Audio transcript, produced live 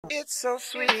It's so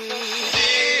sweet,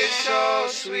 it's so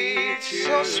sweet to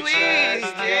trust in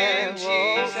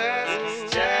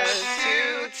Jesus, just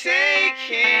to take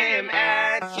Him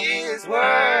at His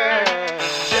word,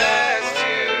 just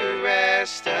to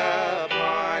rest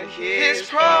upon His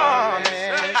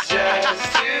promise,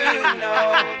 just to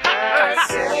know that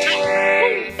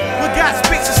Savior. When God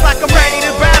speaks, it's like I'm ready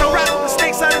to battle. The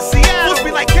stakes out of Seattle, fools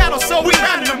be like cattle, so we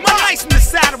round them up. Ice in the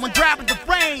saddle when grabbing the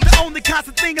reins. The only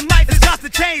constant thing in life is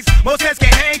constant change. Most heads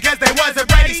can't hang cause they wasn't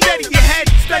ready. Steady your head,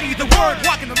 study the word,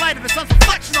 walk in the light of the sun's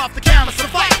reflection off the canvas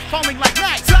of light, falling like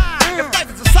night. If life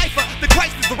is a cipher, the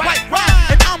Christ is the right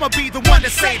rhyme, and I'ma be the one to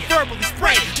say verbally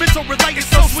spray. Mental relay is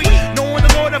so sweet, knowing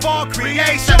the Lord of all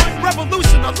creation.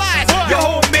 Revolutionize your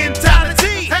whole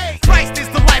mentality. Christ is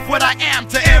the life, what I am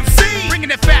to MC.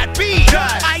 Bringing it fat B,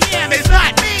 I am is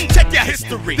not me. Check your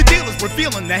history, the deal is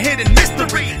revealing the hidden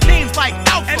mystery. Names like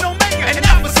Alpha and Omega, and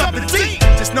now for something deep.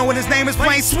 Just knowing His name is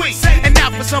plain sweet, and now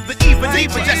for something even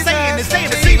deeper. Just saying His name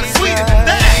is even sweeter than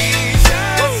that.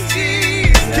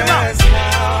 Jesus, come on.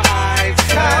 How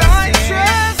I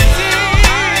trust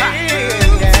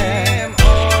Him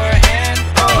o'er and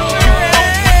over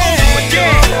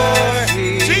again.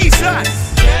 Jesus,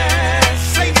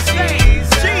 say His name,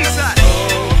 Jesus,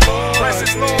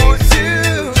 precious Lord.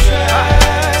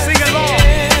 Sing along,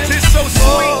 'tis so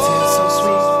sweet. It's so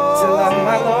sweet to love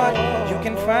my Lord. You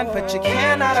can front, but you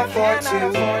cannot afford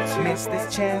to miss this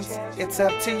chance. It's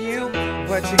up to you.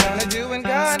 What you gonna do when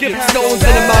God Skip comes stones in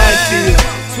a minefield,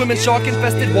 swimming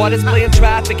shark-infested waters, playing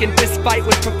traffic and fist fight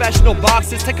with professional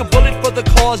boxers. Take a bullet for the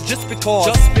cause just because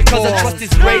I trust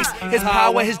His grace, His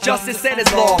power, His justice, and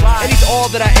His law. And He's all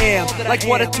that I am, like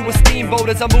water to a steamboat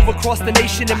as I move across the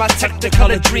nation in my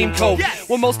technicolor dream coat.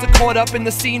 When most are caught up in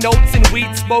the C notes and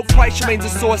weed smoke, Christ remains a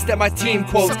source that my team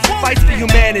quotes. Fights for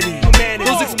humanity,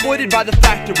 those exploited by the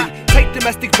factory. Take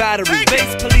domestic battery,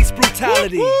 base police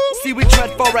brutality. See, we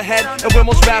tread far ahead, and where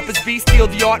most rappers be, steal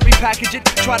the art, repackage it,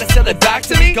 try to sell it back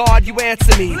to me. God, you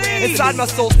answer me. Inside my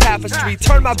soul's tapestry,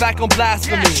 turn my back on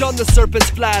blasphemy, shun the serpent's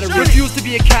flattery. Refuse to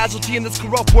be a casualty in this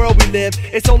corrupt world we live.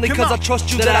 It's only cause I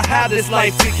trust you that I have this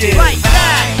life to give. Like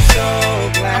that.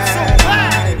 I'm so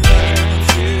glad.